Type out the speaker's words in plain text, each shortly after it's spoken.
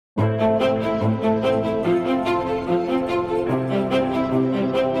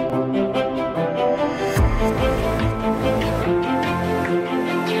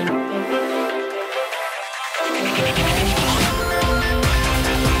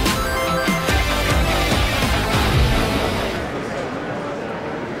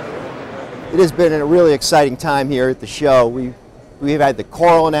It has been a really exciting time here at the show. We've had the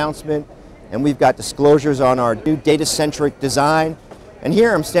Coral announcement, and we've got disclosures on our new data-centric design. And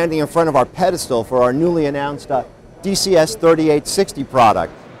here I'm standing in front of our pedestal for our newly announced DCS3860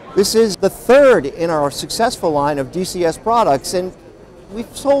 product. This is the third in our successful line of DCS products, and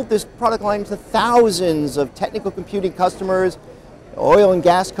we've sold this product line to thousands of technical computing customers, oil and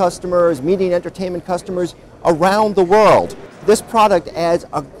gas customers, media and entertainment customers around the world. This product adds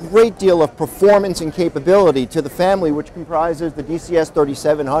a great deal of performance and capability to the family, which comprises the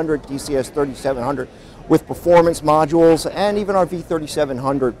DCS3700, DCS3700 with performance modules, and even our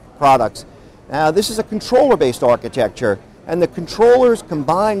V3700 products. Now, this is a controller-based architecture, and the controllers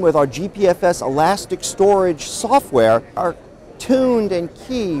combined with our GPFS elastic storage software are tuned and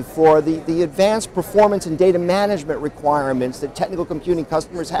key for the advanced performance and data management requirements that technical computing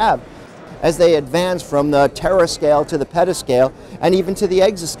customers have as they advance from the terascale to the petascale and even to the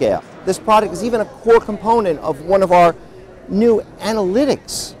exascale. This product is even a core component of one of our new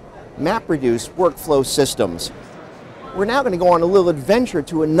analytics MapReduce workflow systems. We're now going to go on a little adventure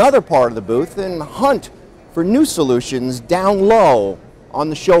to another part of the booth and hunt for new solutions down low on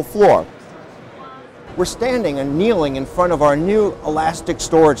the show floor. We're standing and kneeling in front of our new elastic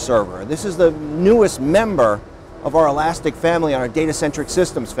storage server. This is the newest member of our elastic family, our data-centric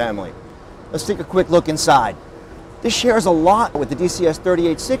systems family. Let's take a quick look inside. This shares a lot with the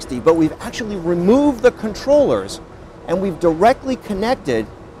DCS3860, but we've actually removed the controllers and we've directly connected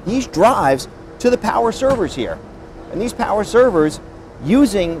these drives to the power servers here. And these power servers,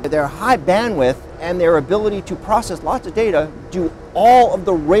 using their high bandwidth and their ability to process lots of data, do all of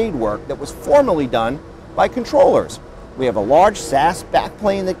the RAID work that was formerly done by controllers. We have a large SAS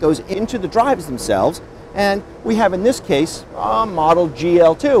backplane that goes into the drives themselves, and we have in this case a model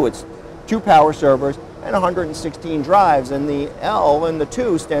GL2. It's 2 power servers and 116 drives, and the L and the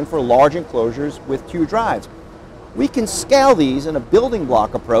 2 stand for large enclosures with 2 drives. We can scale these in a building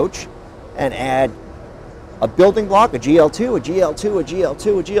block approach and add a building block, a GL2, a GL2, a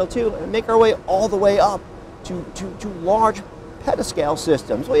GL2, a GL2, and make our way all the way up to large petascale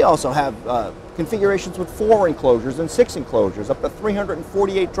systems. We also have configurations with 4 enclosures and 6 enclosures, up to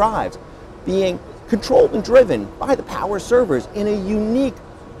 348 drives, being controlled and driven by the power servers in a unique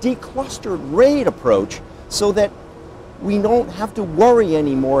declustered RAID approach, so that we don't have to worry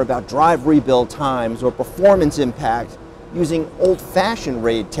anymore about drive rebuild times or performance impact using old-fashioned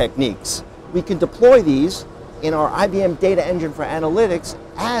RAID techniques. We can deploy these in our IBM Data Engine for Analytics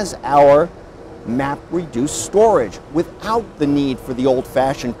as our MapReduce storage without the need for the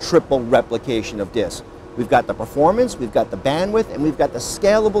old-fashioned triple replication of disk. We've got the performance, we've got the bandwidth, and we've got the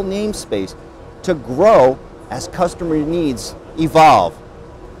scalable namespace to grow as customer needs evolve.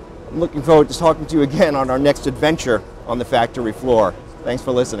 I'm looking forward to talking to you again on our next adventure on the factory floor. Thanks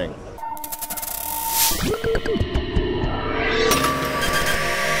for listening.